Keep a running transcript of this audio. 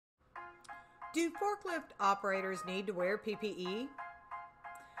Do forklift operators need to wear PPE?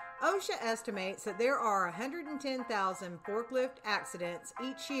 OSHA estimates that there are 110,000 forklift accidents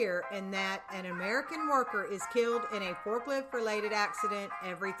each year and that an American worker is killed in a forklift-related accident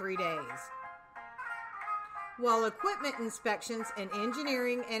every 3 days. While equipment inspections and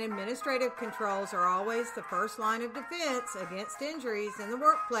engineering and administrative controls are always the first line of defense against injuries in the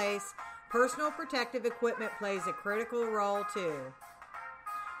workplace, personal protective equipment plays a critical role too.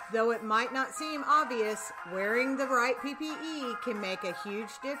 Though it might not seem obvious, wearing the right PPE can make a huge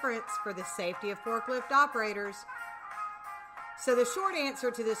difference for the safety of forklift operators. So the short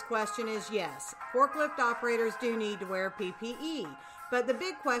answer to this question is yes, forklift operators do need to wear PPE, but the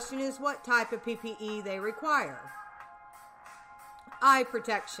big question is what type of PPE they require. Eye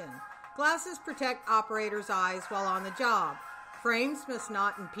protection. Glasses protect operators' eyes while on the job. Frames must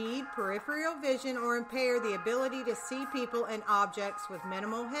not impede peripheral vision or impair the ability to see people and objects with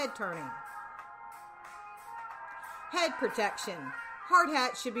minimal head turning. Head protection. Hard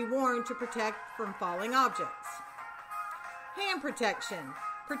hats should be worn to protect from falling objects. Hand protection.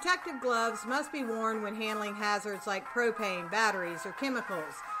 Protective gloves must be worn when handling hazards like propane, batteries, or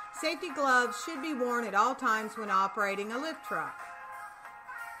chemicals. Safety gloves should be worn at all times when operating a lift truck.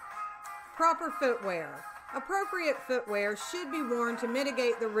 Proper footwear. Appropriate footwear should be worn to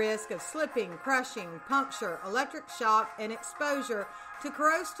mitigate the risk of slipping, crushing, puncture, electric shock, and exposure to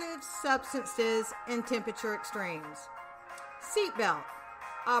corrosive substances and temperature extremes. Seatbelt.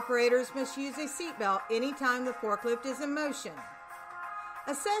 Operators must use a seatbelt anytime the forklift is in motion.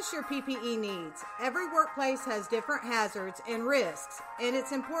 Assess your PPE needs. Every workplace has different hazards and risks, and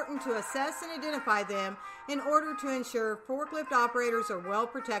it's important to assess and identify them in order to ensure forklift operators are well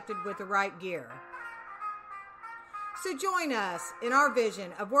protected with the right gear. So join us in our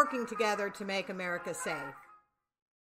vision of working together to make America safe.